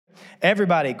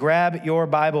Everybody, grab your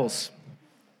Bibles.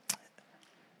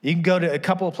 You can go to a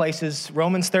couple of places,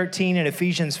 Romans 13 and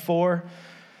Ephesians 4.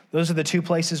 Those are the two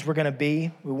places we're going to be.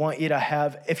 We want you to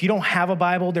have, if you don't have a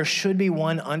Bible, there should be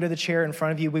one under the chair in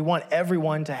front of you. We want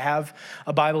everyone to have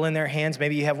a Bible in their hands.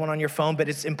 Maybe you have one on your phone, but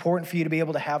it's important for you to be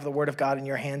able to have the Word of God in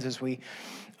your hands as we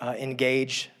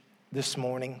engage this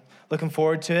morning. Looking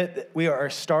forward to it. We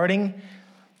are starting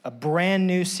a brand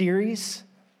new series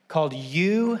called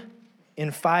You in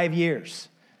 5 Years.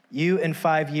 You in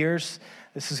 5 years.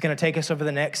 This is going to take us over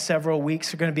the next several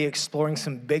weeks. We're going to be exploring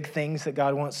some big things that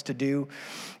God wants to do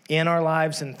in our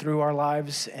lives and through our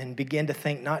lives and begin to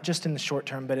think not just in the short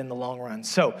term, but in the long run.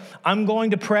 So I'm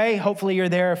going to pray. Hopefully you're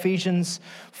there. Ephesians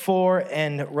 4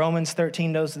 and Romans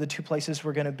 13. Those are the two places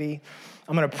we're going to be.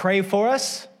 I'm going to pray for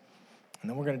us, and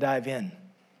then we're going to dive in.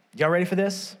 Y'all ready for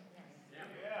this?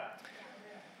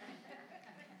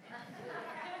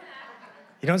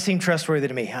 You don't seem trustworthy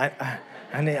to me.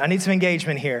 I need some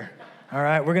engagement here. All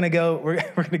right, we're gonna go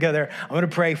there. I'm gonna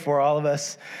pray for all of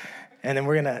us, and then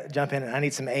we're gonna jump in. I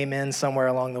need some amen somewhere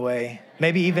along the way.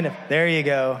 Maybe even if, there you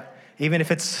go. Even if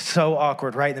it's so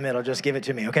awkward right in the middle, just give it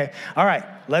to me, okay? All right,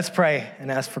 let's pray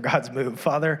and ask for God's move.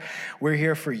 Father, we're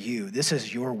here for you. This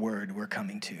is your word we're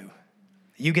coming to.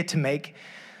 You get to make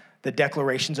the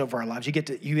declarations over our lives. You get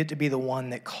to be the one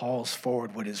that calls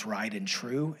forward what is right and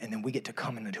true, and then we get to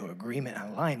come into agreement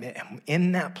and alignment, and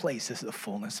in that place is the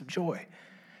fullness of joy.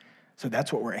 So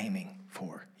that's what we're aiming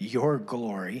for. Your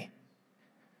glory,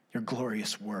 your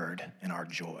glorious word, and our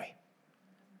joy.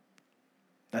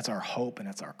 That's our hope and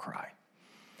that's our cry.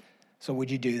 So would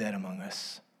you do that among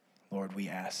us? Lord, we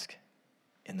ask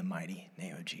in the mighty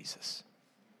name of Jesus.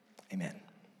 Amen.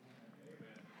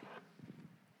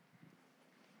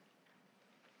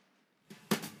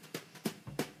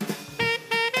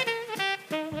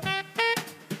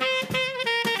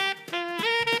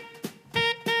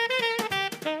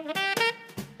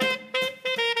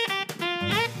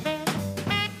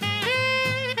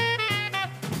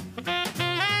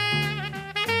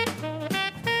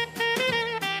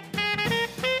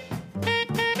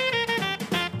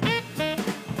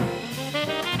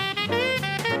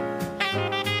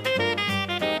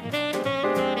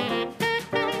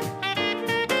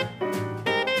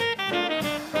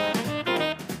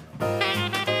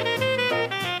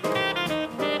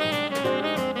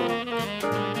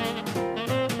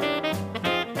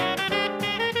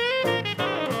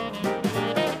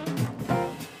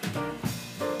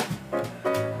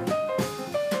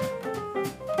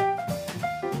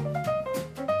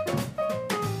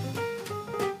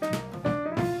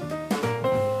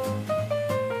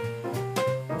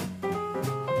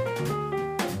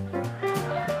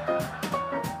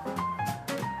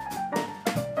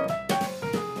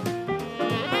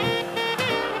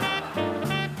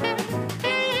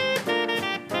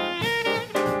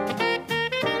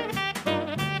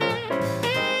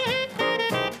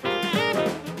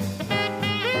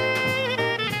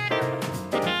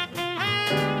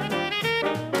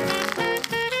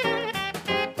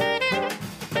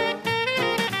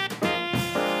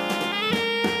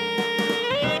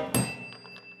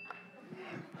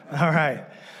 All right.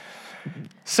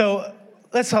 So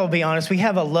let's all be honest. We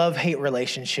have a love-hate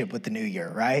relationship with the new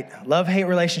year, right? Love-hate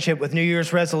relationship with New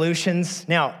Year's resolutions.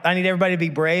 Now, I need everybody to be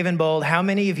brave and bold. How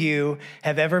many of you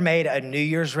have ever made a New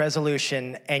Year's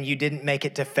resolution and you didn't make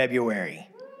it to February?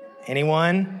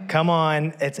 Anyone? Come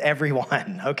on. It's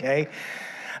everyone, okay?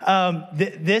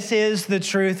 This is the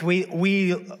truth.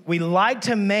 We like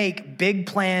to make big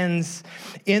plans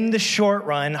in the short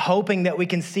run, hoping that we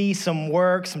can see some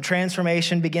work, some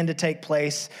transformation begin to take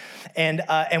place,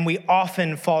 and we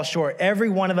often fall short. Every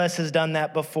one of us has done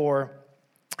that before.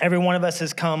 Every one of us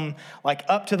has come like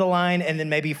up to the line and then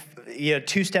maybe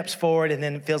 2 steps forward, and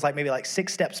then it feels like maybe like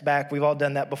 6 steps back. We've all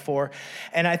done that before.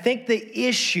 And I think the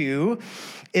issue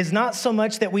is not so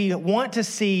much that we want to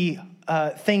see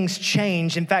things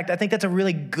change. In fact, I think that's a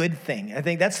really good thing. I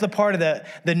think that's the part of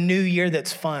the new year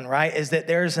that's fun, right? Is that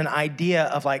there's an idea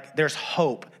of like, there's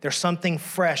hope. There's something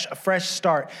fresh, a fresh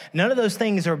start. None of those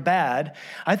things are bad.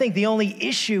 I think the only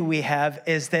issue we have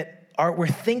is that we're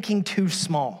thinking too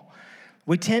small.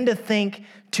 We tend to think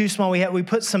too small. We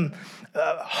put some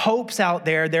hopes out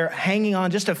there. They're hanging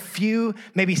on just a few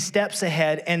maybe steps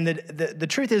ahead. And the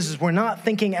truth is we're not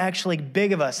thinking actually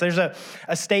big of us. There's a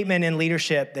statement in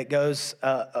leadership that goes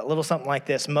a little something like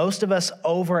this. Most of us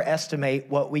overestimate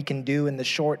what we can do in the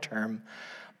short term,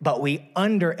 but we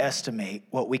underestimate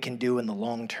what we can do in the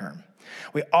long term.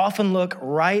 We often look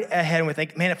right ahead and we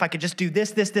think, man, if I could just do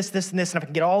this, and this, and if I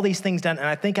can get all these things done, and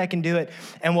I think I can do it.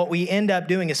 And what we end up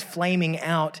doing is flaming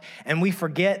out, and we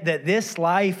forget that this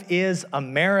life is a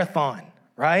marathon,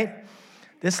 right?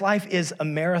 This life is a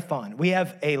marathon. We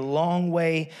have a long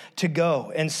way to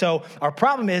go. And so our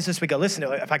problem is we go, listen,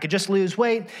 if I could just lose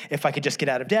weight, if I could just get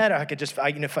out of debt, or I could just, if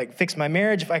I could fix my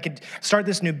marriage, if I could start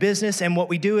this new business. And what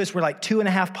we do is we're like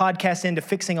 2.5 podcasts into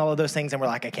fixing all of those things, and we're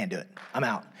like, I can't do it. I'm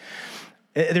out.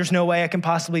 There's no way I can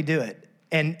possibly do it.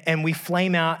 And we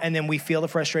flame out, and then we feel the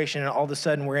frustration, and all of a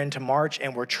sudden we're into March,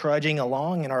 and we're trudging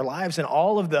along in our lives, and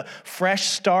all of the fresh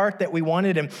start that we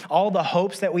wanted and all the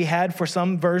hopes that we had for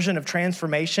some version of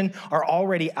transformation are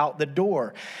already out the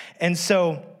door. And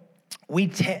so we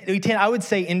tend, I would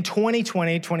say in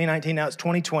 2019, now it's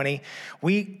 2020,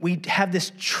 we have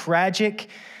this tragic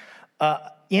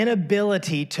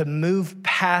inability to move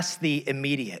past the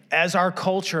immediate. As our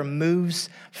culture moves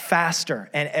faster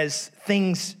and as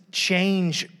things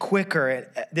change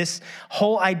quicker, this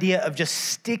whole idea of just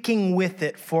sticking with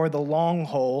it for the long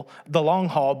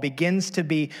haul begins to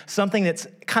be something that's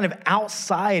kind of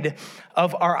outside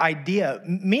of our idea.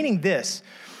 Meaning this,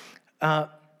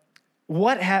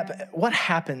 what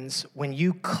happens when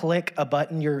you click a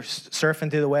button, you're surfing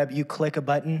through the web, you click a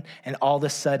button, and all of a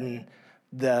sudden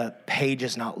the page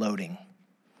is not loading?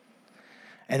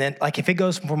 And then, like, if it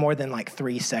goes for more than like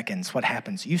 3 seconds, what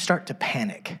happens? You start to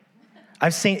panic.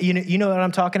 I've seen, you know what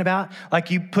I'm talking about? Like,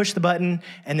 you push the button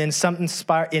and then something,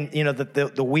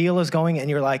 the wheel is going and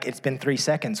you're like, it's been 3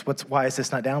 seconds. Why is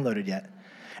this not downloaded yet?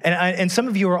 And some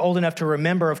of you are old enough to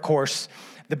remember, of course,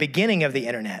 the beginning of the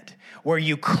internet, where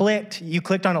you clicked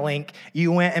on a link,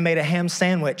 you went and made a ham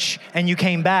sandwich, and you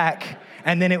came back,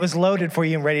 and then it was loaded for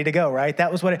you and ready to go, right?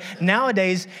 That was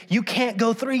nowadays, you can't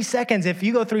go 3 seconds. If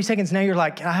you go 3 seconds, now you're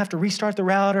like, I have to restart the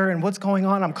router, and what's going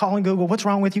on? I'm calling Google. What's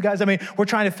wrong with you guys? I mean, we're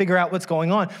trying to figure out what's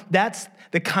going on. That's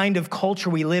the kind of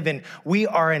culture we live in. We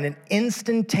are in an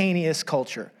instantaneous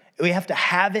culture. We have to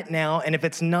have it now, and if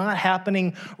it's not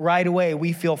happening right away,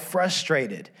 we feel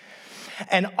frustrated.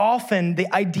 And often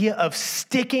the idea of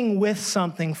sticking with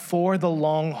something for the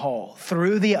long haul,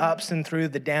 through the ups and through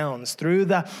the downs, through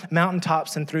the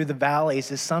mountaintops and through the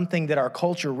valleys, is something that our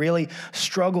culture really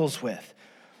struggles with.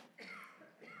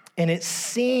 And it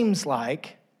seems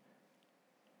like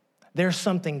there's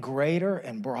something greater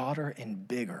and broader and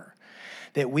bigger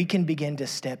that we can begin to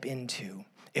step into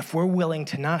if we're willing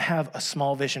to not have a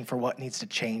small vision for what needs to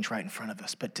change right in front of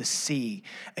us, but to see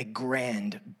a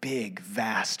grand, big,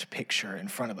 vast picture in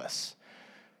front of us.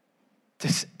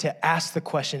 To ask the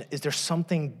question, is there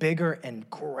something bigger and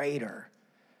greater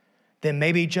than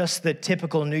maybe just the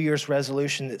typical New Year's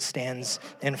resolution that stands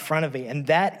in front of me? And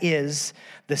that is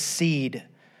the seed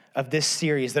of this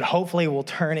series that hopefully will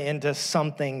turn into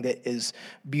something that is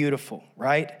beautiful,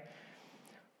 right?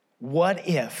 What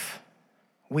if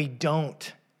we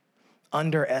don't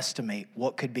underestimate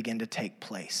what could begin to take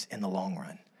place in the long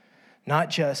run?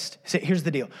 Here's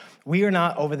the deal. We are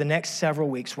not, over the next several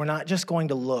weeks, we're not just going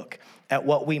to look at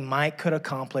what we could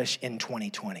accomplish in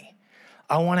 2020.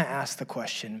 I want to ask the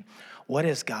question, what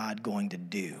is God going to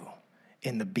do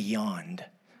in the beyond?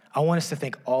 I want us to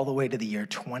think all the way to the year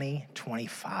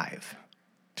 2025.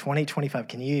 2025,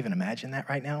 can you even imagine that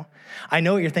right now? I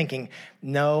know what you're thinking.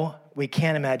 No, we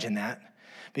can't imagine that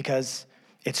because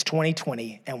it's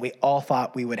 2020, and we all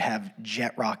thought we would have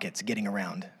jet rockets getting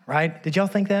around, right? Did y'all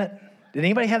think that? Did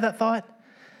anybody have that thought?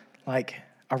 Like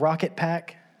a rocket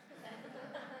pack?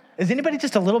 Is anybody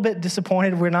just a little bit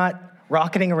disappointed we're not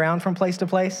rocketing around from place to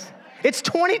place? It's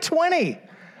 2020.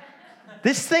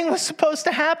 This thing was supposed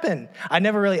to happen. I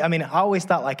always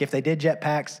thought, like, if they did jet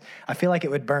packs, I feel like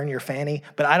it would burn your fanny,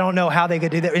 but I don't know how they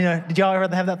could do that. Did y'all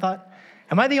ever have that thought?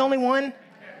 Am I the only one?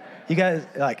 You guys,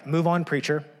 like, move on,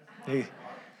 preacher.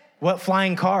 What,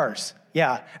 flying cars?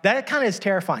 Yeah, that kind of is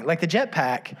terrifying. Like the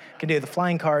jetpack can do, the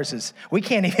flying cars we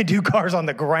can't even do cars on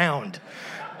the ground,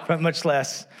 but much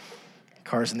less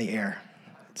cars in the air.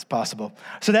 It's possible.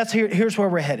 So here's where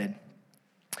we're headed.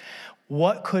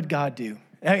 What could God do?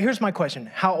 Now, here's my question.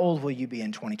 How old will you be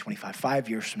in 2025? 5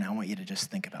 years from now, I want you to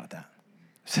just think about that.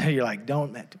 So you're like,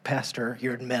 don't, Pastor,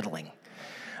 you're meddling.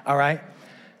 All right?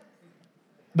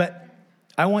 But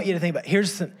I want you to think about,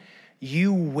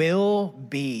 you will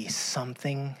be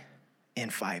something in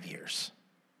 5 years.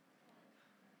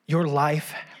 Your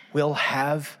life will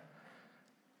have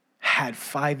had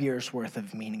 5 years worth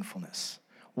of meaningfulness.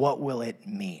 What will it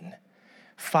mean?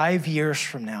 5 years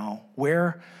from now,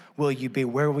 where will you be?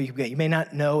 Where will you be? You may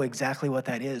not know exactly what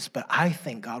that is, but I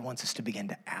think God wants us to begin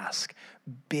to ask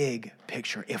big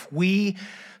picture. If we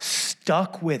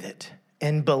stuck with it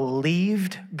and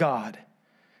believed God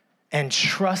and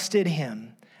trusted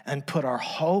him and put our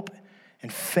hope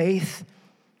and faith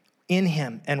in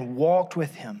him and walked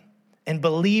with him and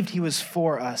believed he was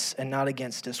for us and not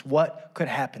against us, what could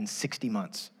happen 60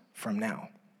 months from now?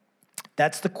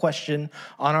 That's the question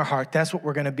on our heart. That's what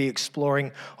we're going to be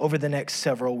exploring over the next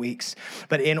several weeks.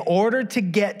 But in order to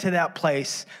get to that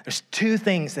place, there's two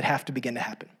things that have to begin to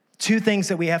happen. Two things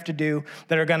that we have to do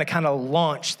that are going to kind of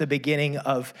launch the beginning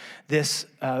of this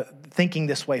thinking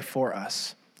this way for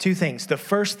us. Two things. The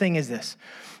first thing is this.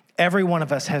 Every one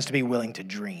of us has to be willing to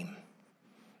dream.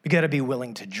 We got to be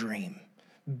willing to dream.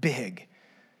 Big.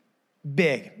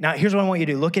 Now, here's what I want you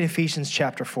to do. Look at Ephesians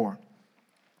chapter 4.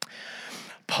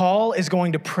 Paul is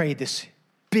going to pray this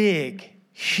big,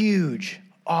 huge,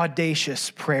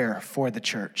 audacious prayer for the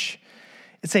church.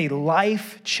 It's a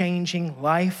life-changing,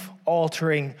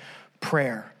 life-altering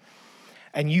prayer.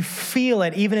 And you feel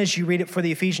it, even as you read it for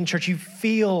the Ephesian church, you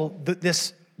feel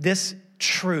this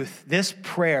truth, this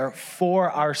prayer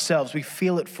for ourselves. We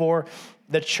feel it for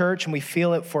the church, and we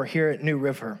feel it for here at New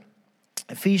River.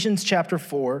 Ephesians chapter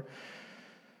 4,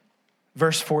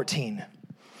 verse 14.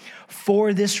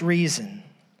 For this reason,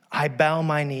 I bow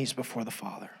my knees before the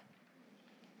Father,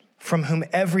 from whom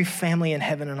every family in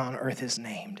heaven and on earth is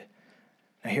named.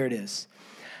 Now here it is.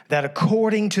 That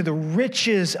according to the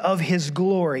riches of his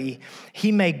glory,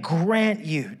 he may grant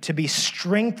you to be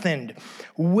strengthened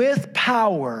with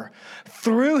power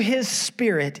through his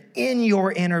Spirit in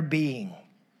your inner being.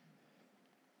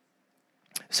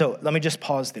 So let me just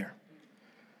pause there.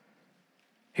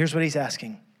 Here's what he's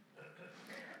asking.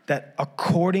 That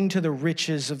according to the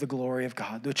riches of the glory of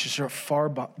God, which is far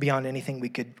beyond anything we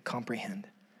could comprehend,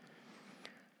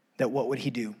 that what would he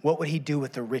do? What would he do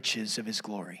with the riches of his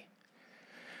glory?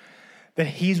 That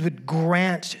he would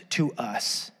grant to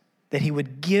us, that he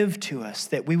would give to us,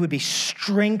 that we would be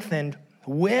strengthened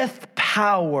with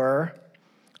power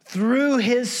through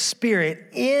his Spirit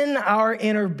in our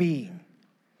inner being.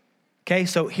 Okay,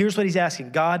 so here's what he's asking.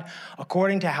 God,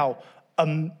 according to how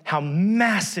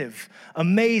massive,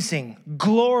 amazing,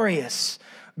 glorious,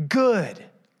 good,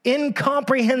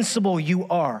 incomprehensible you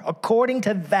are, according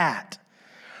to that,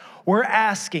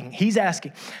 he's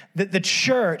asking that the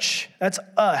church, that's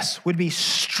us, would be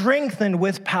strengthened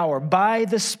with power by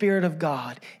the Spirit of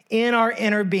God in our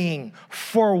inner being.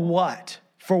 For what?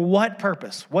 For what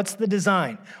purpose? What's the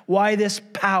design? Why this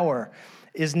power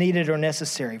is needed or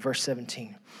necessary? Verse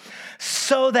 17.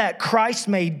 So that Christ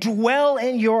may dwell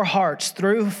in your hearts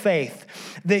through faith,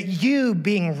 that you,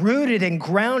 being rooted and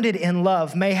grounded in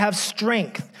love, may have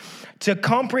strength to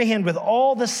comprehend with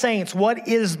all the saints what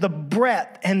is the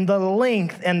breadth and the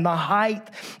length and the height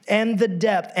and the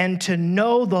depth, and to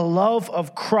know the love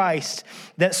of Christ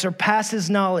that surpasses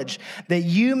knowledge, that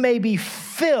you may be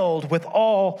filled with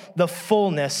all the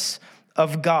fullness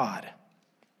of God.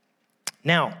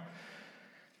 Now,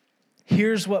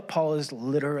 here's what Paul is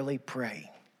literally praying.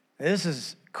 This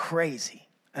is crazy,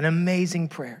 an amazing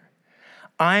prayer.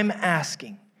 I'm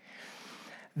asking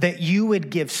that you would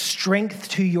give strength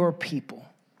to your people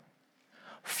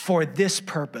for this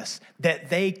purpose, that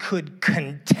they could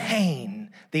contain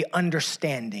the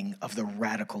understanding of the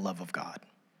radical love of God.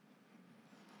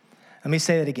 Let me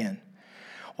say that again.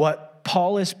 What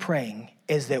Paul is praying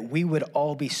is that we would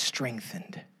all be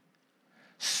strengthened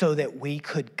so that we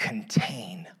could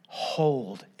contain,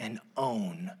 hold, and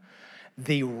own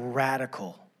the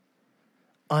radical,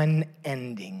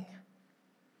 unending,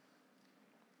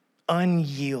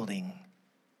 unyielding,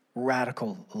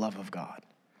 radical love of God.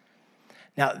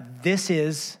 Now, this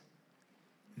is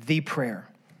the prayer.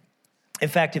 In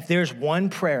fact, if there's one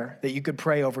prayer that you could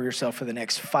pray over yourself for the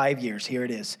next 5 years, here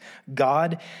it is.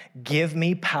 God, give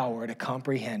me power to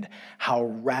comprehend how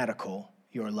radical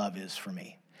your love is for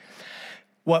me.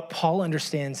 What Paul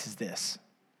understands is this.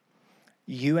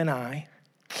 You and I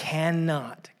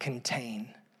cannot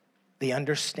contain the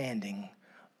understanding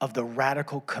of the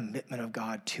radical commitment of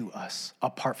God to us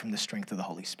apart from the strength of the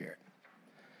Holy Spirit.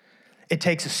 It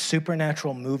takes a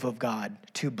supernatural move of God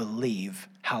to believe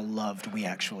how loved we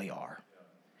actually are.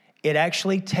 It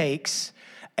actually takes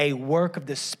a work of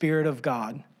the Spirit of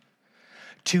God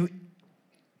to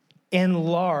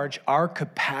enlarge our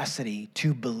capacity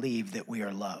to believe that we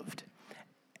are loved.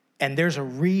 And there's a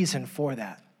reason for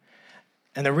that.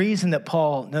 And the reason that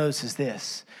Paul knows is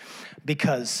this,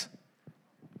 because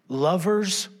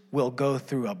lovers will go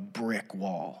through a brick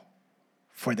wall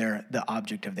for the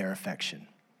object of their affection.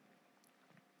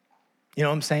 You know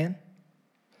what I'm saying?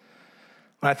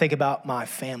 When I think about my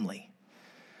family,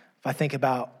 if I think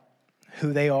about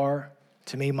who they are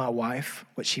to me, my wife,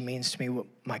 what she means to me, what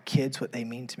my kids, what they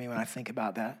mean to me when I think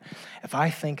about that, if I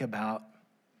think about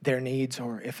their needs,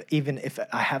 or if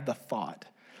I have the thought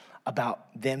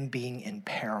about them being in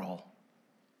peril,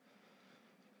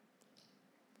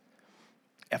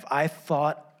 if I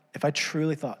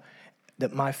truly thought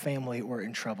that my family were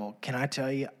in trouble, can I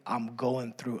tell you, I'm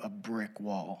going through a brick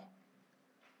wall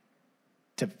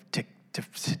to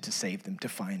save them, to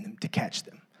find them, to catch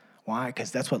them. Why?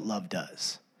 Because that's what love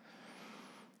does.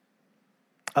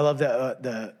 I love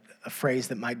a phrase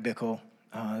that Mike Bickle,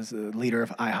 as the leader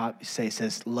of IHOP,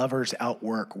 says, lovers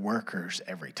outwork workers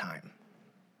every time.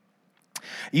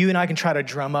 You and I can try to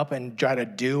drum up and try to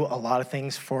do a lot of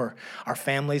things for our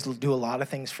families, do a lot of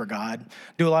things for God,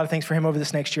 do a lot of things for him over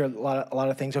this next year, a lot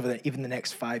of things over even the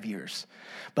next 5 years.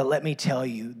 But let me tell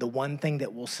you, the one thing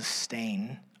that will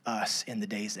sustain us in the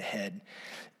days ahead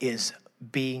is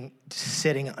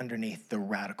sitting underneath the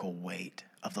radical weight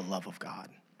of the love of God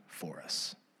for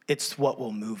us. It's what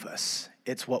will move us.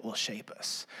 It's what will shape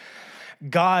us.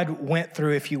 God went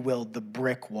through, if you will, the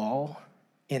brick wall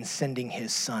in sending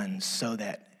his son so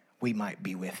that we might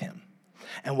be with him.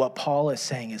 And what Paul is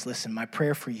saying is, listen, my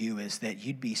prayer for you is that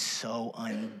you'd be so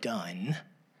undone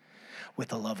with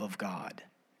the love of God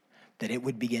that it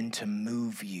would begin to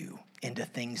move you into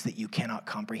things that you cannot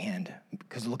comprehend.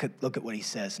 Because look at what he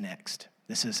says next.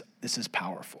 This is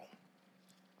powerful.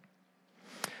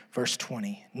 Verse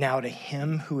 20, now to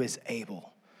him who is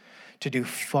able to do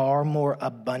far more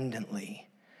abundantly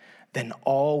than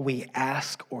all we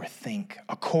ask or think,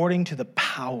 according to the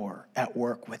power at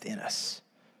work within us.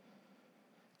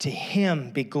 To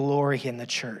him be glory in the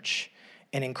church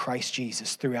and in Christ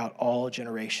Jesus throughout all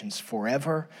generations,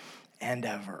 forever and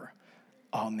ever.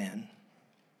 Amen.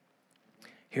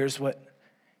 Here's what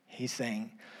he's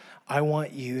saying. I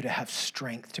want you to have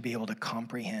strength to be able to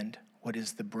comprehend what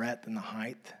is the breadth and the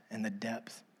height and the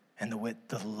depth and the width,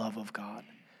 the love of God.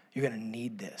 You're going to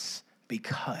need this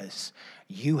because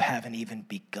you haven't even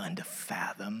begun to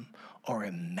fathom or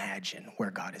imagine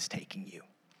where God is taking you.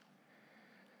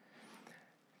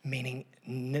 Meaning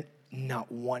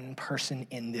not one person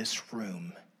in this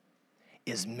room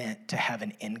is meant to have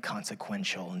an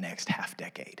inconsequential next half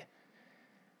decade.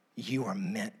 You are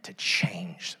meant to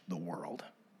change the world.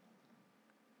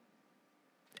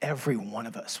 Every one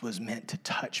of us was meant to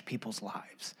touch people's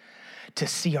lives, to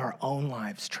see our own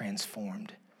lives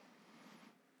transformed.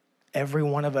 Every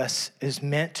one of us is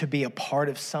meant to be a part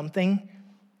of something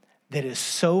that is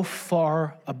so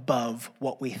far above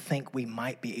what we think we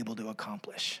might be able to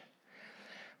accomplish.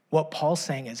 What Paul's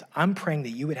saying is, I'm praying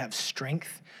that you would have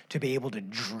strength to be able to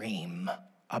dream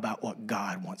about what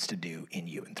God wants to do in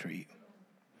you and through you.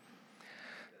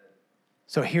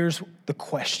 So here's the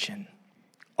question.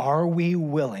 Are we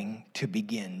willing to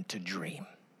begin to dream?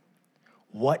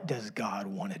 What does God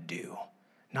want to do?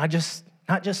 Not just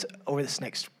over this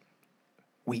next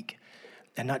week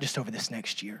and not just over this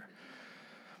next year,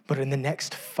 but in the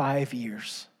next 5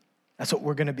 years. That's what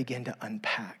we're going to begin to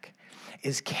unpack,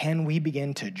 is can we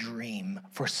begin to dream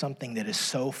for something that is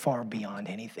so far beyond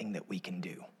anything that we can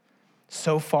do,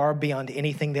 so far beyond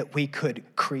anything that we could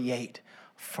create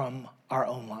from our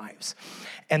own lives.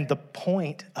 And the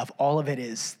point of all of it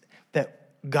is that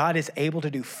God is able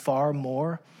to do far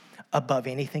more above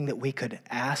anything that we could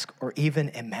ask or even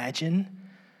imagine,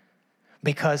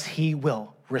 because he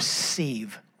will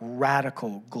receive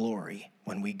radical glory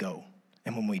when we go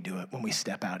and when we do it, when we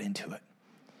step out into it.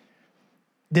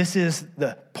 This is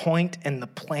the point and the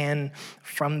plan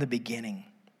from the beginning.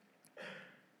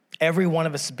 Every one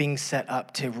of us is being set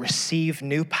up to receive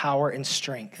new power and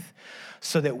strength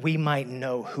so that we might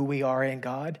know who we are in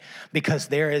God, because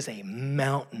there is a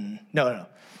mountain.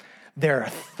 There are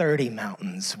 30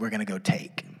 mountains we're going to go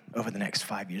take over the next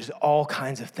 5 years, all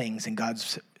kinds of things. And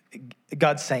God's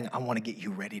saying, I want to get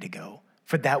you ready to go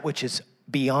for that which is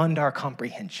beyond our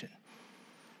comprehension,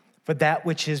 for that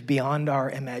which is beyond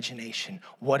our imagination.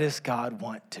 What does God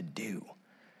want to do?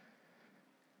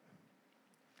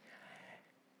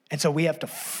 And so we have to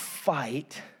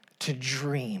fight to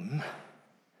dream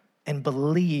and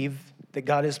believe that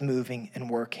God is moving and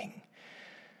working.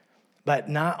 But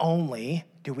not only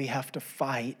do we have to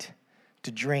fight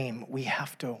to dream, we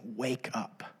have to wake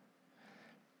up.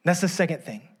 That's the second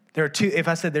thing. If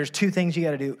I said there's two things you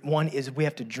got to do, one is we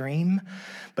have to dream,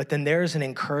 but then there's an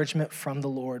encouragement from the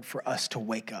Lord for us to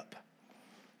wake up,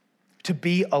 to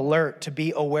be alert, to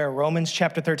be aware. Romans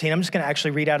chapter 13, I'm just going to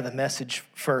actually read out of the Message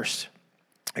first,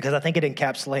 because I think it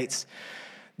encapsulates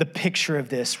the picture of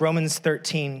this. Romans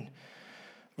 13,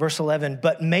 Verse 11,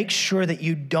 but make sure that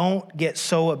you don't get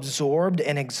so absorbed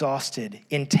and exhausted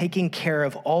in taking care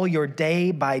of all your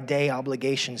day-by-day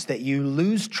obligations that you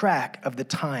lose track of the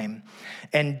time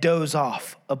and doze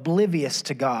off, oblivious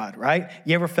to God, right?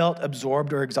 You ever felt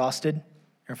absorbed or exhausted?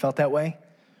 Ever felt that way,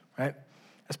 right?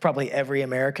 That's probably every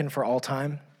American for all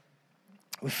time.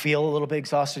 We feel a little bit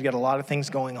exhausted, we got a lot of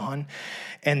things going on.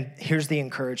 And here's the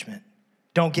encouragement.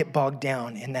 Don't get bogged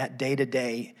down in that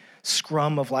day-to-day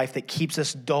scrum of life that keeps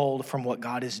us dulled from what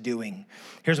God is doing.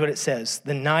 Here's what it says.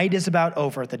 The night is about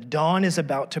over. The dawn is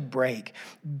about to break.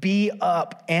 Be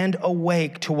up and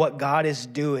awake to what God is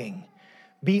doing.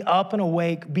 Be up and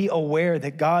awake. Be aware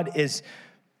that God is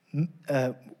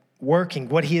working,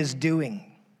 what he is doing.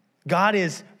 God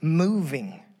is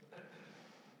moving.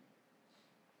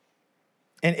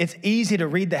 And it's easy to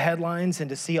read the headlines and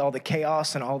to see all the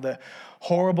chaos and all the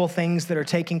horrible things that are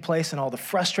taking place and all the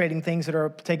frustrating things that are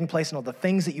taking place and all the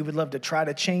things that you would love to try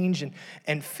to change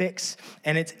and fix.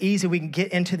 And it's easy. We can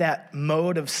get into that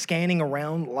mode of scanning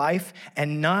around life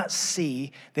and not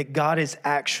see that God is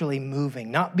actually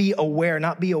moving, not be aware,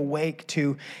 not be awake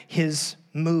to his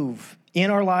move in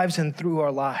our lives and through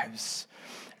our lives.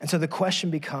 And so the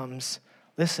question becomes,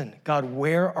 listen, God,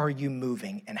 where are you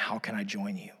moving and how can I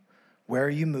join you? Where are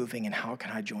you moving and how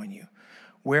can I join you?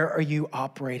 Where are you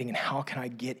operating and how can I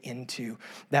get into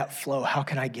that flow? How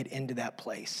can I get into that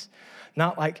place?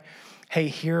 Not like, hey,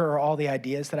 here are all the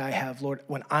ideas that I have, Lord.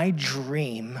 When I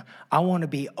dream, I want to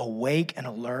be awake and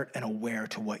alert and aware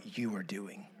to what you are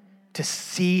doing, to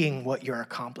seeing what you're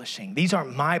accomplishing. These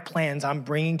aren't my plans I'm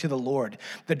bringing to the Lord.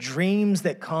 The dreams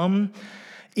that come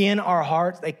in our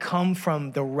hearts, they come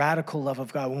from the radical love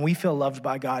of God. When we feel loved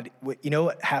by God, you know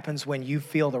what happens when you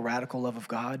feel the radical love of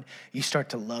God? You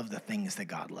start to love the things that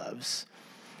God loves.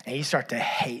 And you start to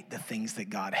hate the things that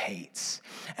God hates.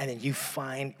 And then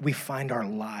we find our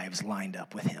lives lined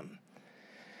up with him.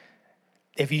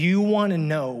 If you want to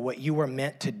know what you were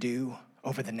meant to do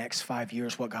over the next 5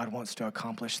 years, what God wants to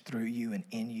accomplish through you and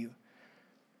in you,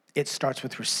 it starts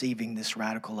with receiving this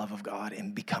radical love of God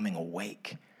and becoming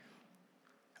awake,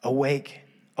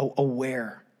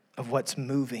 aware of what's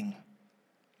moving,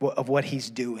 of what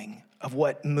he's doing, of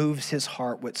what moves his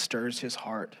heart, what stirs his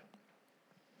heart.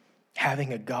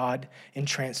 Having a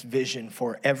God-entranced vision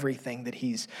for everything that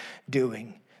he's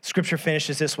doing. Scripture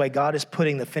finishes this way. God is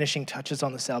putting the finishing touches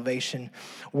on the salvation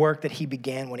work that he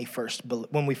began when we first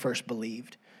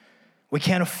believed. We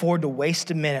can't afford to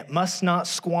waste a minute, must not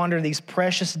squander these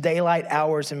precious daylight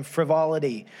hours in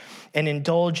frivolity and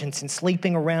indulgence and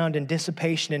sleeping around and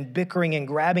dissipation and bickering and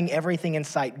grabbing everything in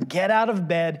sight. Get out of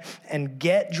bed and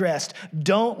get dressed.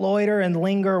 Don't loiter and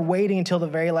linger waiting until the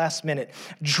very last minute.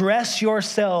 Dress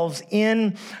yourselves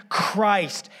in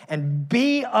Christ and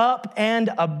be up and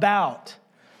about.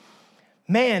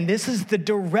 Man, this is the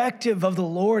directive of the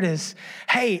Lord is,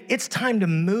 hey, it's time to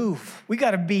move. We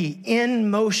got to be in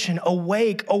motion,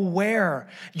 awake, aware.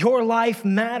 Your life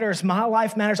matters. My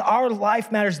life matters. Our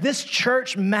life matters. This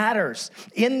church matters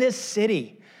in this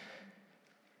city.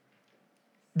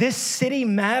 This city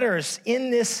matters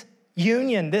in this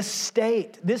union, this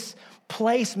state. This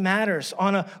place matters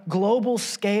on a global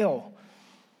scale.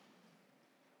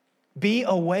 Be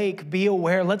awake, be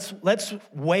aware. Let's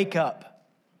wake up.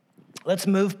 Let's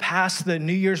move past the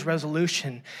New Year's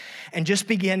resolution and just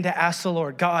begin to ask the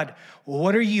Lord, God,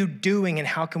 what are you doing and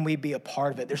how can we be a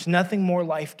part of it? There's nothing more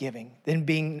life-giving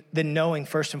than knowing,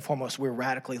 first and foremost, we're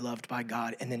radically loved by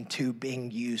God, and then two, being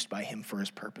used by him for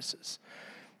his purposes.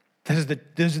 Those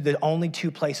are the only two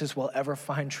places we'll ever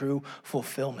find true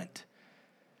fulfillment.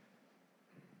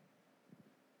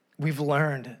 We've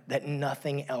learned that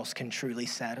nothing else can truly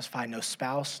satisfy. No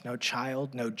spouse, no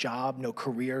child, no job, no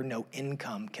career, no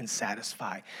income can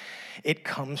satisfy.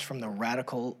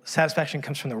 Satisfaction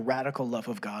comes from the radical love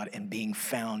of God and being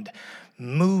found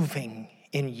moving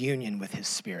in union with his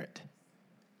Spirit.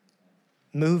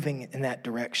 Moving in that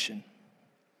direction.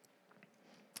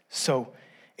 So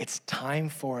it's time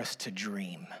for us to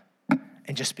dream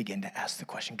and just begin to ask the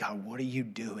question, God, what are you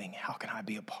doing? How can I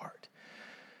be a part?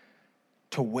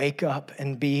 To wake up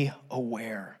and be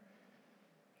aware.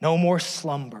 No more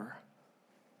slumber.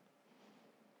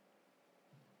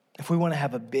 If we want to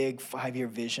have a big 5-year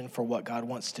vision for what God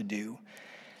wants to do,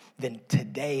 then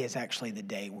today is actually the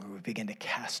day where we begin to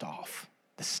cast off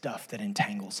the stuff that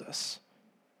entangles us.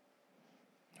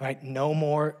 Right? No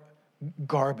more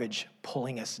garbage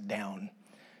pulling us down.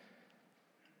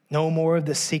 No more of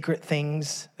the secret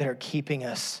things that are keeping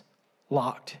us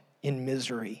locked in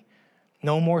misery.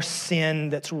 No more sin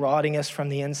that's rotting us from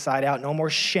the inside out. No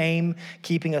more shame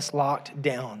keeping us locked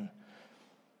down.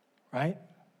 Right?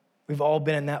 We've all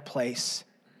been in that place.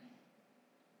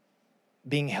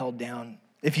 being held down.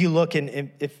 If you look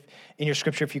in your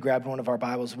scripture, if you grabbed one of our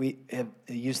Bibles, we have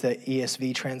used the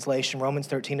ESV translation, Romans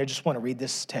 13. I just want to read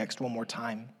this text one more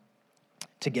time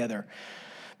together.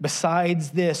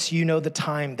 Besides this, you know the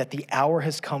time that the hour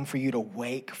has come for you to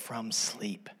wake from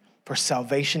sleep. For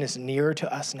salvation is nearer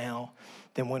to us now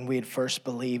than when we had first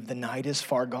believed. The night is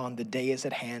far gone, the day is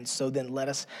at hand. So then let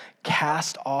us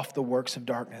cast off the works of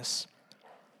darkness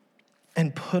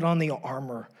and put on the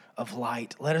armor of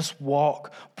light. Let us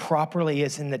walk properly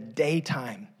as in the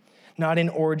daytime, not in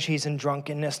orgies and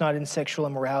drunkenness, not in sexual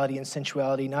immorality and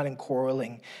sensuality, not in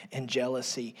quarreling and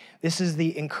jealousy. This is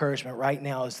the encouragement right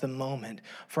now, is the moment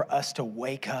for us to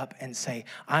wake up and say,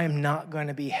 I am not going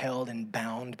to be held and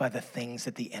bound by the things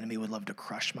that the enemy would love to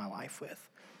crush my life with.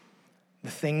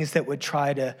 The things that would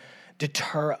try to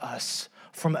deter us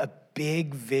from a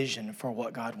big vision for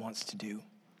what God wants to do,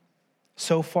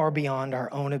 so far beyond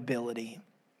our own ability.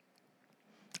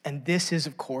 And this is,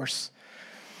 of course,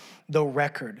 the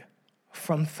record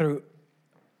from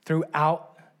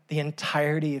throughout the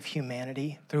entirety of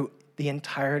humanity, through the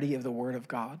entirety of the Word of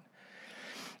God,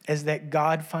 is that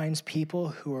God finds people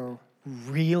who are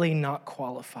really not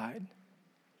qualified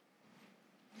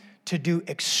to do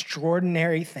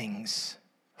extraordinary things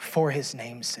for his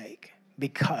name's sake,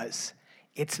 because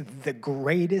it's the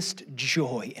greatest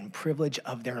joy and privilege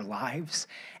of their lives,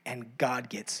 and God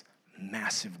gets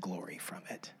massive glory from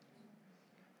it.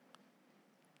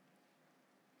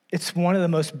 It's one of the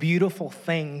most beautiful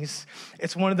things.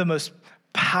 It's one of the most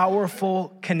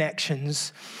powerful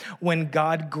connections when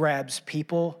God grabs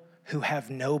people who have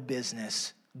no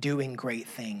business doing great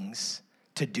things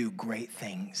to do great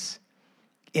things.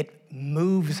 It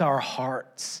moves our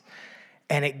hearts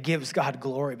and it gives God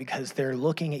glory, because they're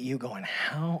looking at you going,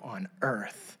 how on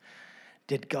earth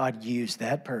did God use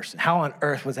that person? How on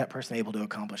earth was that person able to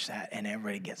accomplish that? And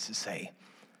everybody gets to say,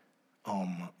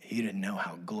 you didn't know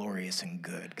how glorious and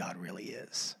good God really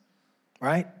is,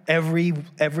 right? Every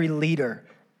leader,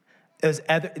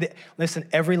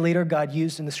 every leader God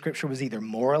used in the scripture was either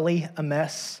morally a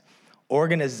mess,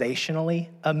 organizationally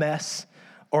a mess,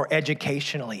 or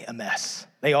educationally a mess.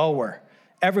 They all were,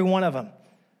 every one of them.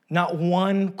 Not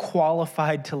one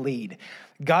qualified to lead.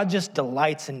 God just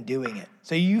delights in doing it.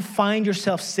 So you find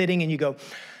yourself sitting and you go,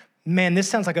 man, this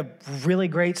sounds like a really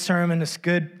great sermon. This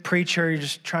good preacher, you're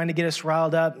just trying to get us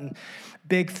riled up, and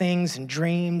big things and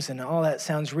dreams and all that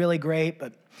sounds really great,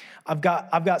 but I've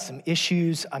got some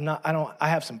issues. I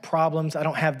have some problems. I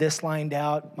don't have this lined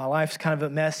out. My life's kind of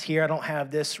a mess here. I don't have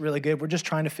this really good. We're just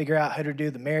trying to figure out how to do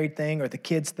the married thing or the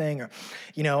kids thing, or,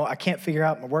 I can't figure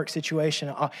out my work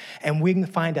situation. And we can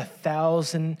find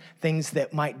 1,000 things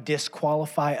that might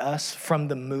disqualify us from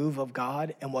the move of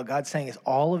God. And what God's saying is,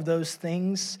 all of those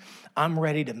things, I'm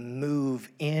ready to move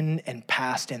in and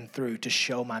past and through to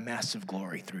show my massive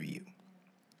glory through you.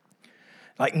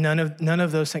 Like none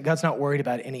of those things. God's not worried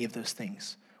about any of those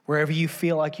things. Wherever you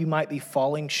feel like you might be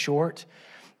falling short,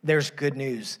 there's good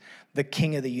news. The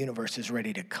King of the universe is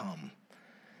ready to come.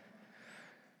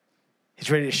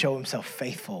 He's ready to show himself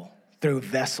faithful through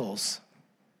vessels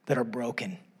that are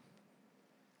broken,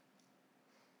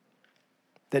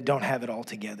 that don't have it all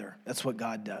together. That's what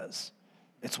God does.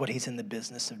 It's what he's in the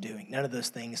business of doing. None of those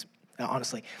things,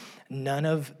 honestly, none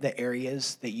of the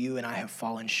areas that you and I have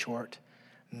fallen short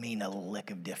mean a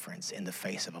lick of difference in the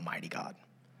face of a mighty God.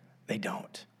 They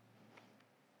don't.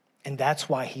 And that's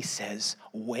why he says,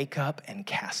 wake up and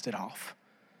cast it off.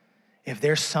 If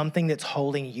there's something that's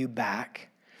holding you back,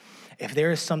 if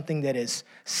there is something that is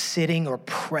sitting or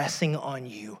pressing on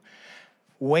you,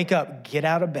 wake up, get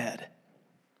out of bed,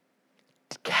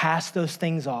 cast those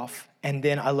things off. And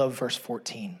then I love verse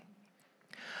 14.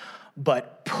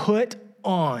 But put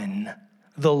on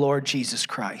the Lord Jesus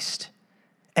Christ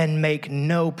and make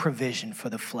no provision for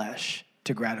the flesh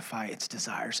to gratify its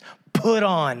desires. Put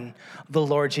on the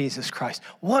Lord Jesus Christ.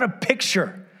 What a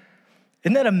picture.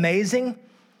 Isn't that amazing?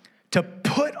 To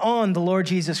put on the Lord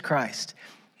Jesus Christ.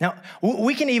 Now,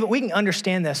 we can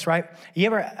understand this, right? You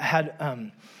ever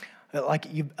had,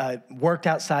 you worked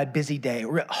outside, busy day,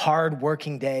 hard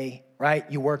working day, right?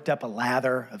 You worked up a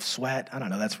lather of sweat. I don't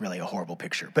know, that's really a horrible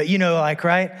picture. But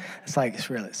right? It's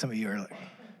really, some of you are like,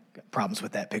 problems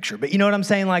with that picture. But you know what I'm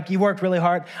saying? Like, you worked really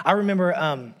hard. I remember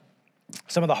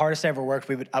some of the hardest I ever worked,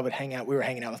 we were hanging out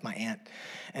with my aunt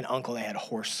and uncle. They had a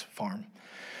horse farm.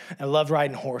 And I loved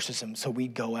riding horses, and so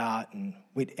we'd go out and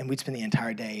we'd spend the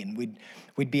entire day, and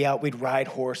we'd be out, we'd ride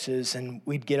horses, and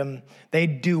we'd get them,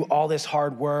 they'd do all this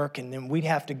hard work, and then we'd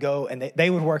have to go, and they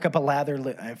would work up a lather.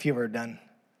 If you ever done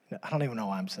I don't even know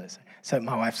why I'm saying. So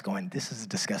my wife's going, this is a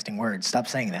disgusting word. Stop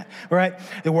saying that, right?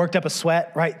 They worked up a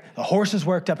sweat, right? The horses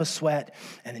worked up a sweat,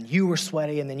 and then you were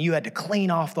sweaty, and then you had to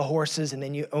clean off the horses, and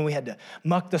then we had to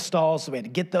muck the stalls, so we had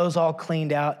to get those all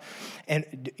cleaned out,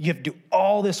 and you have to do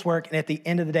all this work, and at the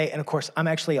end of the day, and of course, I'm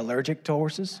actually allergic to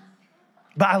horses,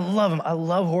 but I love them. I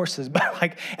love horses, but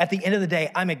like at the end of the day,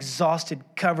 I'm exhausted,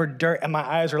 covered dirt, and my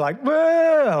eyes are like,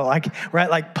 whoa,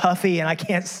 like puffy, and I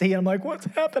can't see, and I'm like, what's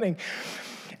happening?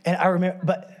 And I remember,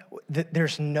 but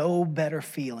there's no better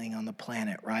feeling on the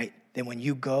planet, right, than when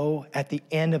you go at the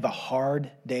end of a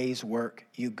hard day's work,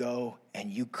 you go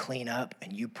and you clean up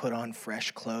and you put on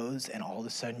fresh clothes, and all of a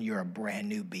sudden you're a brand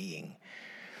new being,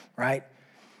 right?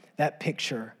 That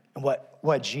picture, and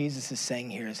what Jesus is saying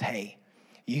here is, hey,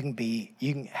 you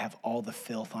can have all the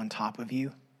filth on top of you.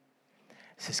 It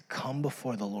says, come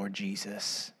before the Lord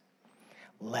Jesus,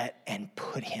 and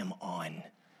put him on.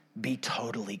 Be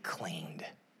totally cleaned.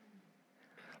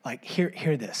 Like,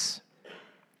 hear this.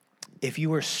 If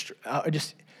you were,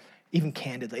 just even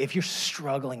candidly, if you're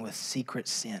struggling with secret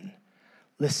sin,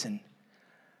 listen,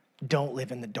 don't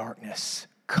live in the darkness.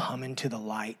 Come into the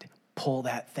light, pull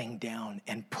that thing down,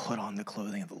 and put on the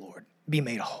clothing of the Lord. Be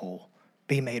made whole,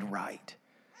 be made right.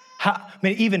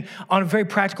 Even on a very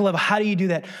practical level, how do you do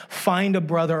that? Find a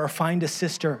brother or find a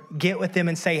sister, get with them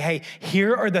and say, hey,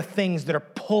 here are the things that are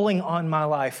pulling on my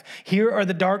life. Here are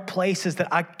the dark places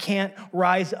that I can't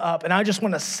rise up. And I just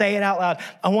want to say it out loud.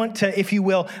 I want to, if you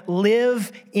will,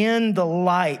 live in the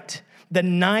light. The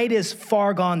night is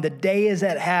far gone. The day is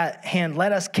at hand.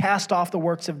 Let us cast off the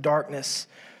works of darkness.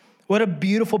 What a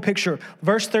beautiful picture.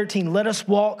 Verse 13, let us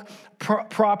walk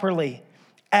properly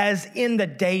as in the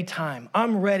daytime.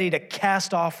 I'm ready to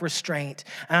cast off restraint,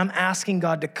 and I'm asking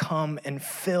God to come and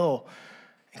fill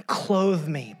and clothe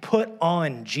me, put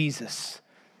on Jesus.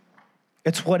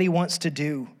 It's what he wants to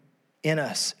do in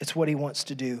us. It's what he wants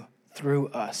to do through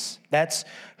us. That's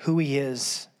who he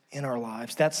is in our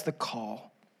lives. That's the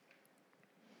call.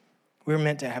 We're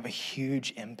meant to have a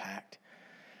huge impact.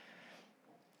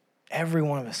 Every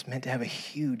one of us meant to have a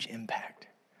huge impact.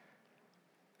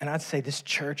 And I'd say this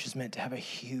church is meant to have a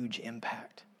huge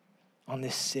impact on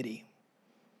this city.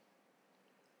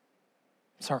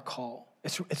 It's our call.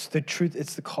 It's the truth.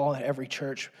 It's the call at every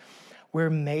church.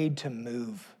 We're made to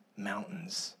move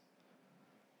mountains.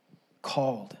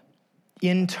 Called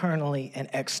internally and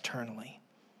externally.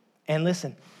 And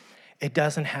listen, it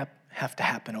doesn't have to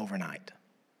happen overnight.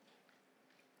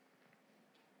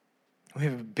 We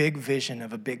have a big vision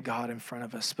of a big God in front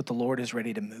of us, but the Lord is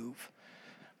ready to move.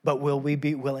 But will we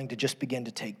be willing to just begin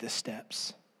to take the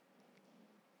steps?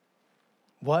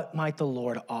 What might the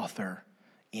Lord author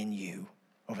in you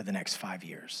over the next 5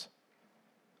 years?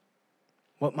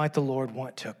 What might the Lord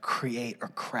want to create or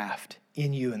craft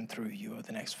in you and through you over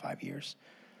the next 5 years?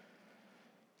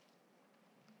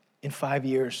 In 5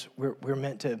 years, we're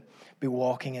meant to be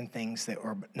walking in things that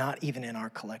are not even in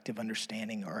our collective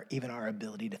understanding or even our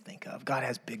ability to think of. God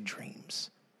has big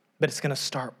dreams, but it's going to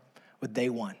start with day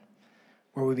one,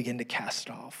 where we begin to cast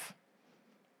off.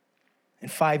 In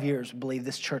 5 years, we believe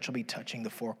this church will be touching the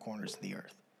four corners of the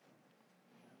earth.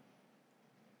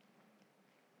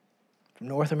 From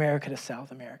North America to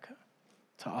South America,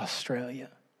 to Australia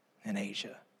and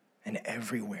Asia, and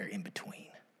everywhere in between.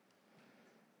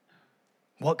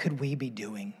 What could we be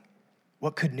doing?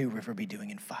 What could New River be doing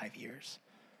in 5 years?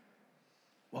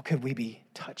 What could we be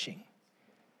touching?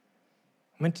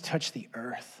 We're meant to touch the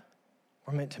earth.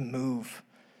 We're meant to move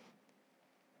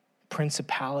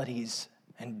principalities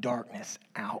and darkness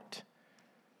out.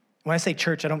 When I say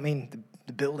church, I don't mean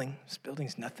the building. This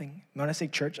building's nothing. When I say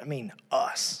church, I mean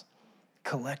us,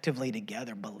 collectively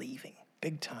together, believing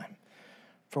big time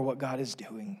for what God is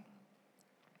doing.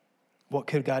 What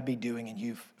could God be doing in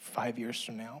you 5 years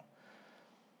from now?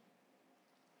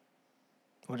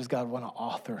 What does God want to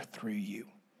author through you?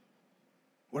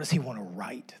 What does he want to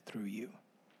write through you?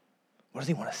 What does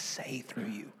he want to say through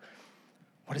you?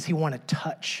 What does he want to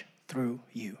touch through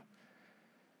you?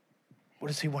 What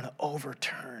does he want to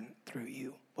overturn through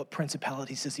you? What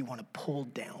principalities does he want to pull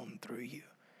down through you?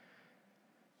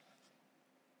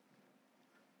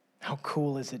 How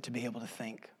cool is it to be able to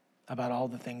think about all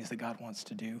the things that God wants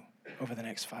to do over the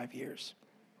next 5 years?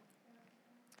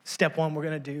 Step one, we're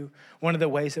going to do, one of the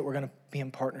ways that we're going to be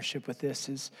in partnership with this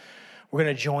is we're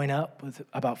going to join up with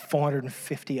about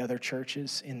 450 other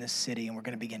churches in this city, and we're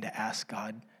going to begin to ask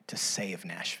God to save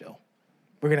Nashville.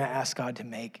 We're going to ask God to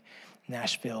make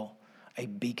Nashville a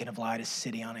beacon of light, a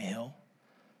city on a hill,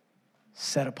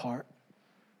 set apart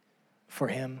for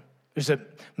him. There's a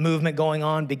movement going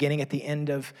on beginning at the end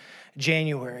of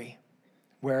January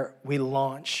where we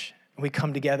launch We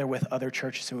come together with other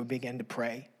churches and we begin to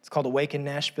pray. It's called Awaken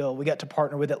Nashville. We got to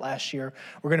partner with it last year.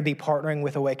 We're going to be partnering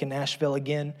with Awaken Nashville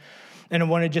again. And I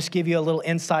want to just give you a little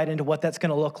insight into what that's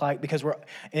going to look like, because we're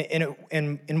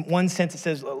in one sense it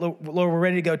says, Lord, we're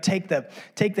ready to go take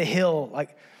the hill,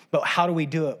 like, but how do we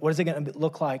do it? What is it going to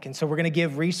look like? And so we're going to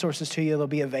give resources to you. They'll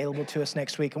be available to us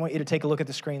next week. I want you to take a look at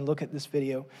the screen, look at this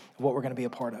video of what we're going to be a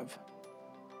part of.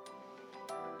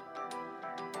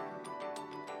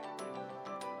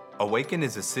 Awaken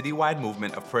is a citywide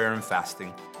movement of prayer and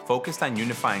fasting focused on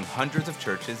unifying hundreds of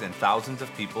churches and thousands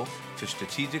of people to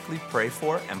strategically pray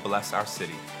for and bless our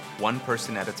city, one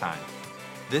person at a time.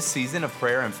 This season of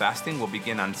prayer and fasting will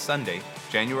begin on Sunday,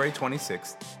 January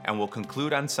 26th, and will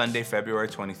conclude on Sunday, February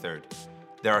 23rd.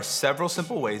 There are several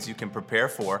simple ways you can prepare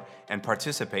for and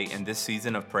participate in this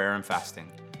season of prayer and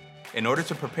fasting. In order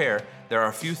to prepare, there are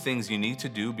a few things you need to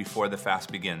do before the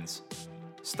fast begins.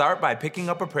 Start by picking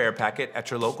up a prayer packet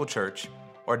at your local church,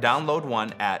 or download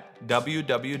one at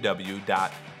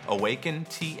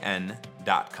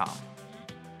www.awakentn.com.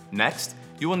 Next,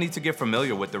 you will need to get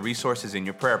familiar with the resources in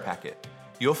your prayer packet.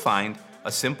 You'll find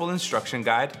a simple instruction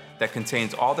guide that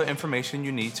contains all the information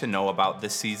you need to know about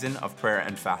this season of prayer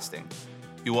and fasting.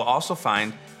 You will also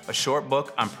find a short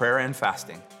book on prayer and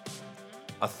fasting,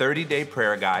 a 30-day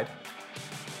prayer guide,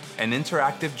 an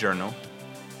interactive journal,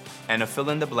 and a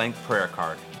fill-in-the-blank prayer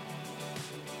card.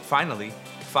 Finally,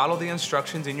 follow the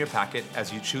instructions in your packet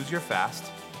as you choose your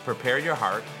fast, prepare your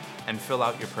heart, and fill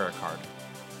out your prayer card.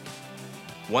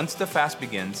 Once the fast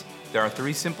begins, there are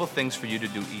 3 simple things for you to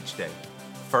do each day.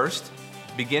 First,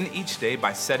 begin each day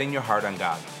by setting your heart on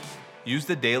God. Use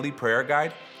the daily prayer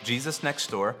guide, Jesus Next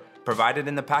Door, provided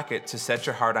in the packet to set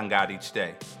your heart on God each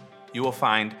day. You will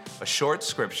find a short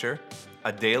scripture,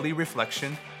 a daily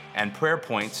reflection, and prayer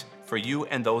points for you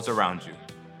and those around you.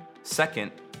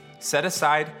 Second, set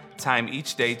aside time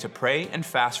each day to pray and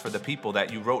fast for the people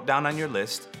that you wrote down on your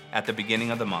list at the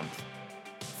beginning of the month.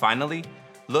 Finally,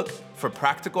 look for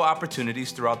practical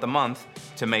opportunities throughout the month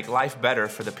to make life better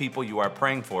for the people you are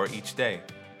praying for each day.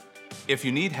 If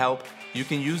you need help, you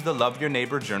can use the Love Your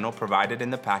Neighbor journal provided in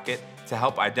the packet to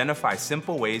help identify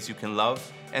simple ways you can love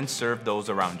and serve those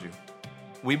around you.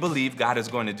 We believe God is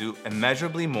going to do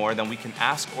immeasurably more than we can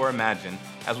ask or imagine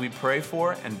as we pray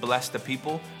for and bless the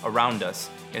people around us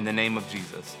in the name of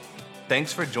Jesus.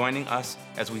 Thanks for joining us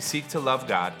as we seek to love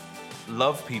God,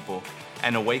 love people,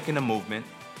 and awaken a movement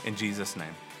in Jesus'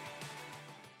 name.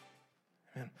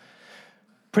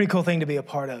 Pretty cool thing to be a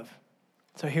part of.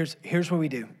 So here's what we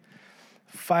do.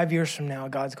 5 years from now,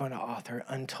 God's going to author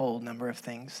untold number of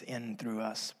things in through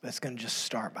us. But it's going to just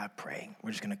start by praying.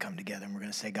 We're just going to come together and we're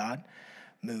going to say, God,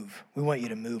 move. We want you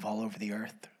to move all over the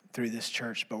earth through this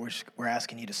church, but we're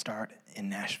asking you to start in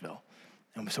Nashville.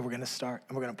 And so we're going to start,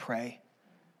 and we're going to pray,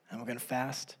 and we're going to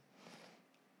fast,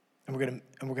 and we're going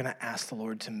to ask the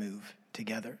Lord to move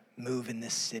together, move in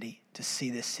this city, to see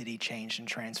this city changed and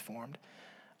transformed.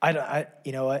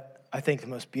 You know what? I think the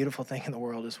most beautiful thing in the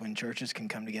world is when churches can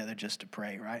come together just to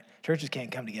pray, right? Churches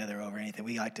can't come together over anything.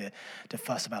 We like to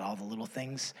fuss about all the little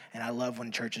things, and I love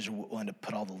when churches are willing to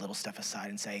put all the little stuff aside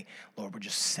and say, Lord, we're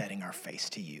just setting our face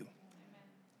to you.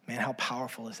 Man, how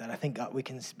powerful is that? I think God, we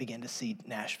can begin to see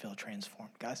Nashville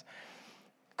transformed. Guys,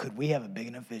 could we have a big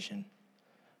enough vision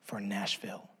for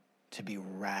Nashville to be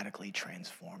radically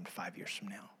transformed 5 years from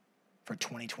now? For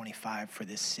 2025, for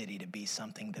this city to be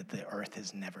something that the earth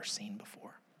has never seen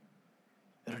before?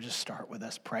 It'll just start with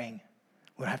us praying.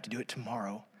 We don't have to do it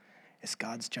tomorrow. It's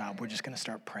God's job. We're just going to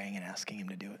start praying and asking him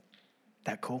to do it.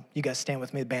 That cool? You guys stand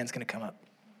with me. The band's going to come up.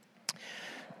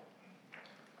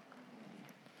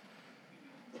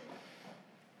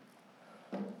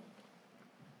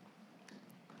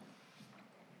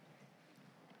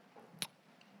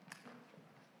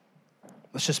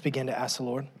 Let's just begin to ask the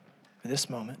Lord for this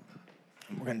moment.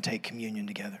 And we're going to take communion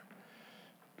together.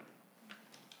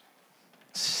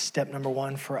 Step number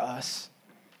 1 for us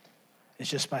is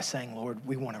just by saying, Lord,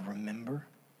 we want to remember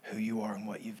who you are and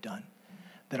what you've done.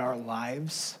 That our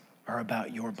lives are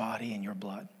about your body and your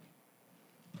blood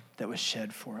that was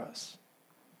shed for us.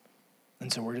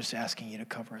 And so we're just asking you to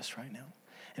cover us right now.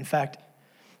 In fact,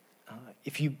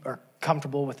 if you are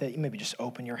comfortable with it, you maybe just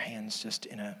open your hands just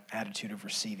in an attitude of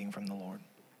receiving from the Lord.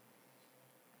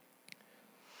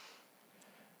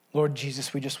 Lord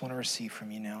Jesus, we just want to receive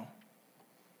from you now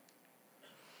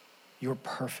your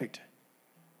perfect,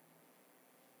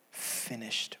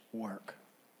 finished work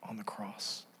on the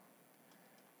cross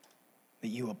that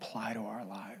you apply to our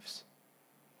lives.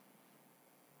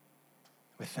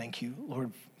 We thank you,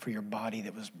 Lord, for your body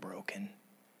that was broken.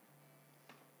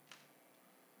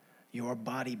 Your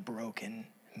body broken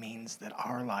means that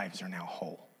our lives are now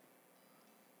whole.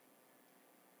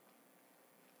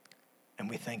 And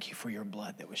we thank you for your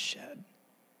blood that was shed.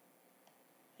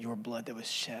 Your blood that was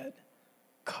shed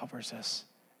covers us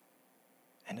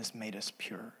and has made us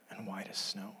pure and white as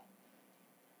snow.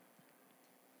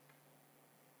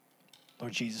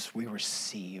 Lord Jesus, we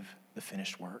receive the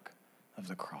finished work of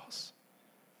the cross.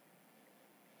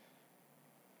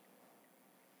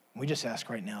 We just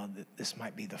ask right now that this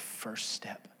might be the first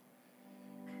step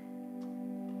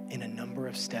in a number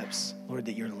of steps, Lord,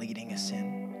 that you're leading us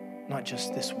in, not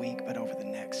just this week, but over the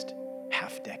next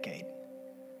half decade.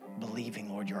 Believing,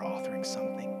 Lord, you're authoring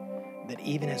something that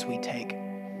even as we take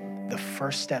the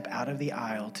first step out of the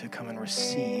aisle to come and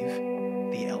receive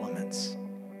the elements,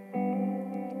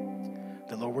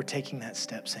 that, Lord, we're taking that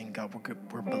step saying, God,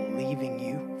 we're believing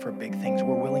you for big things.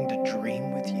 We're willing to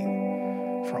dream with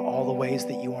you for all the ways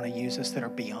that you want to use us that are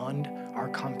beyond our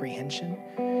comprehension.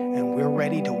 And we're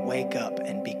ready to wake up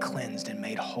and be cleansed and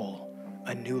made whole,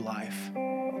 a new life,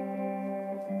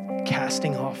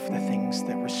 casting off the things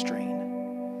that restrain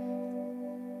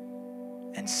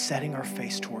and setting our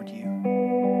face toward you.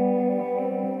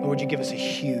 Lord, you give us a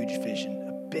huge vision,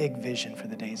 a big vision for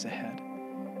the days ahead.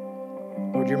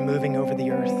 Lord, you're moving over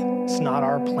the earth. It's not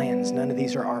our plans. None of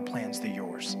these are our plans. They're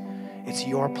yours. It's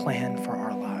your plan for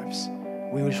our lives.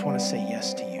 We just want to say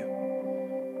yes to you.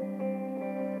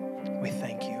 We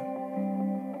thank you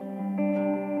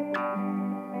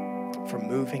for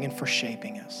moving and for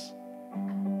shaping us.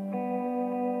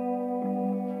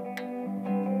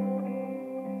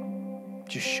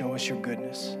 Just show us your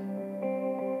goodness.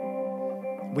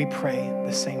 We pray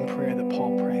the same prayer that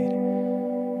Paul prayed.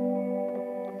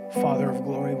 Father of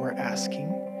glory, we're asking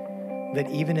that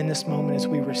even in this moment as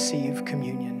we receive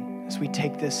communion, as we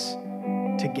take this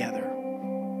together,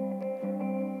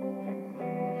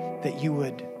 that you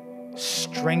would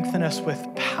strengthen us with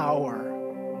power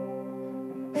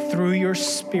through your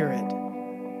Spirit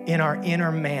in our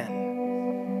inner man.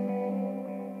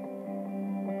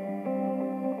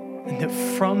 And that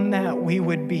from that we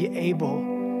would be able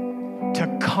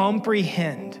to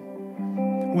comprehend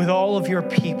with all of your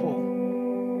people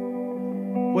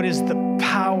what is the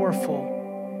powerful,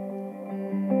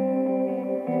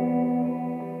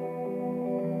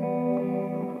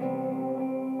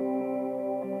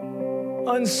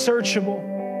 unsearchable,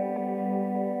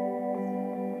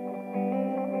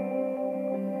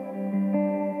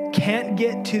 can't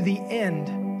get to the end,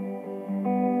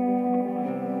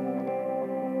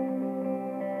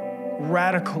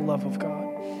 radical love of God.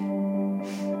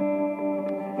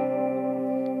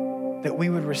 That we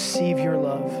would receive your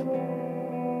love,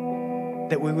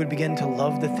 that we would begin to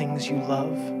love the things you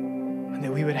love, and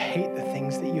that we would hate the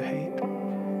things that you hate.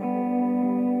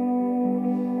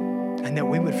 And that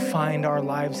we would find our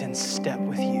lives in step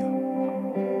with you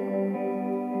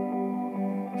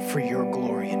for your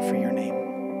glory and for your name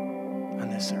on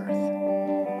this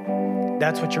earth.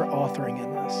 That's what you're authoring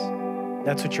in us.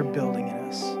 That's what you're building in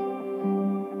us.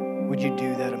 Would you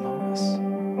do that among us?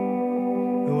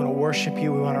 We want to worship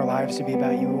you. We want our lives to be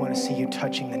about you. We want to see you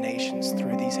touching the nations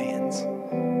through these hands.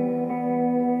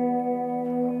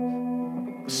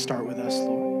 Start with us,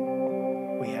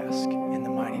 Lord. We ask in the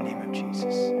mighty name of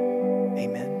Jesus.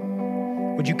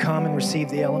 Amen. Would you come and receive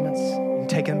the elements? You can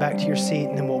take them back to your seat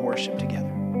and then we'll worship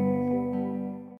together.